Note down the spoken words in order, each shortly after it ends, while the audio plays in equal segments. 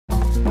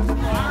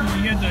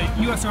had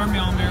the U.S. Army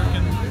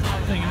All-American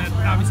thing, and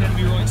that obviously had to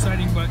be really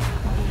exciting, but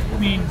I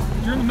mean,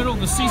 you're in the middle of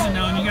the season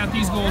now, and you got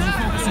these goals you're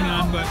focusing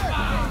on, but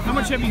how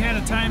much have you had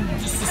of time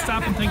just to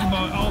stop and think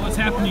about all that's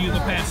happened to you the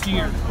past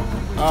year?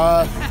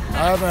 I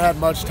haven't had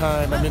much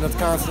time. I mean, it's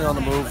constantly on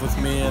the move with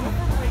me, and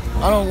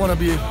I don't want to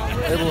be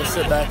able to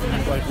sit back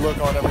and like look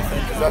on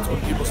everything, because that's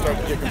when people start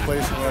to get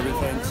complacent and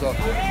everything. So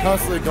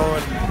constantly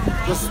going,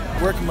 just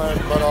working my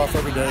butt off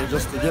every day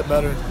just to get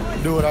better,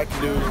 do what I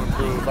can do to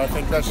improve. I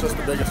think that's just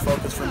the biggest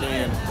focus for me,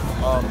 and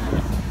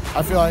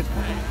I feel like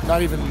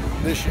not even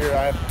this year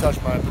I haven't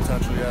touched my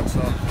potential yet.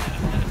 So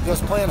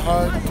just playing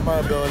hard to my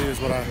ability is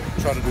what I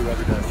try to do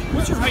every day.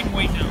 What's your height and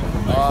weight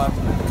now?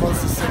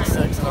 Close to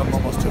 6'6", and I'm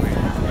almost 280.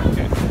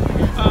 Okay.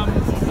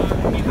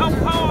 I mean,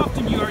 how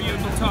often are you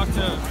able to talk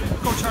to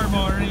Coach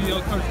Harbaugh or any of the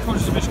other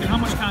coaches of Michigan? How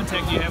much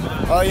contact do you have with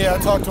them? Yeah, I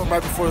talked to them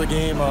right before the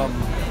game up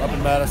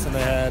in Madison.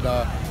 They had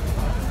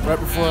right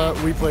before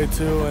we played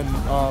too, and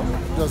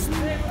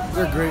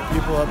they're great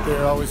people up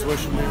there. Always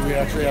wishing me. We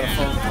actually had a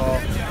phone call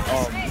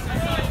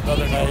the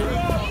other night.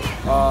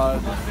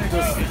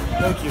 Just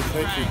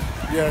thank you.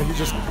 Yeah, he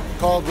just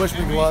called, wished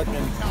me luck,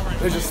 and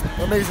they're just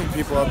amazing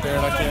people up there,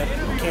 and I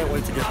can't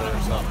wait to get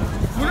there. So.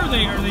 What are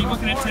they? Are they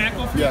looking at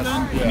tackle for you then?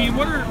 Yeah. I mean,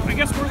 what are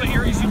the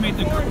areas you made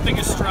the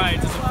biggest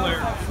strides as a player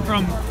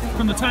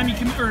from the time you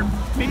or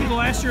maybe the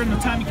last year and the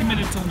time you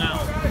committed till now?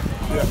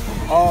 Yeah,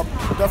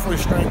 definitely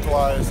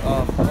strength-wise.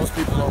 Most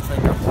people don't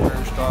think I'm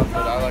very strong,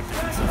 but I like to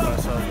consider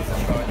myself as a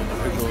strong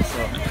individual.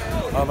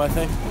 So I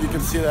think you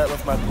can see that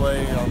with my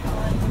play.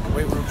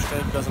 Weight room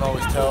strength doesn't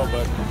always tell,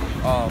 but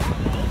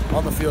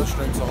on the field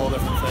strength's a whole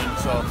different thing.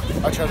 So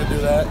I try to do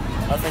that.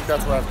 I think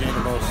that's where I've gained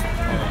the most.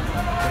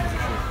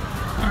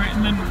 All right,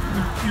 and then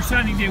your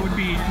signing day would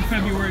be in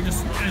February,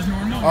 just as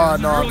normal?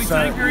 No, I'm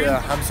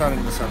signing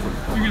in December.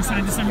 You're going to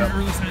sign December,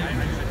 early signing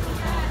day.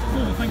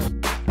 Cool, thanks.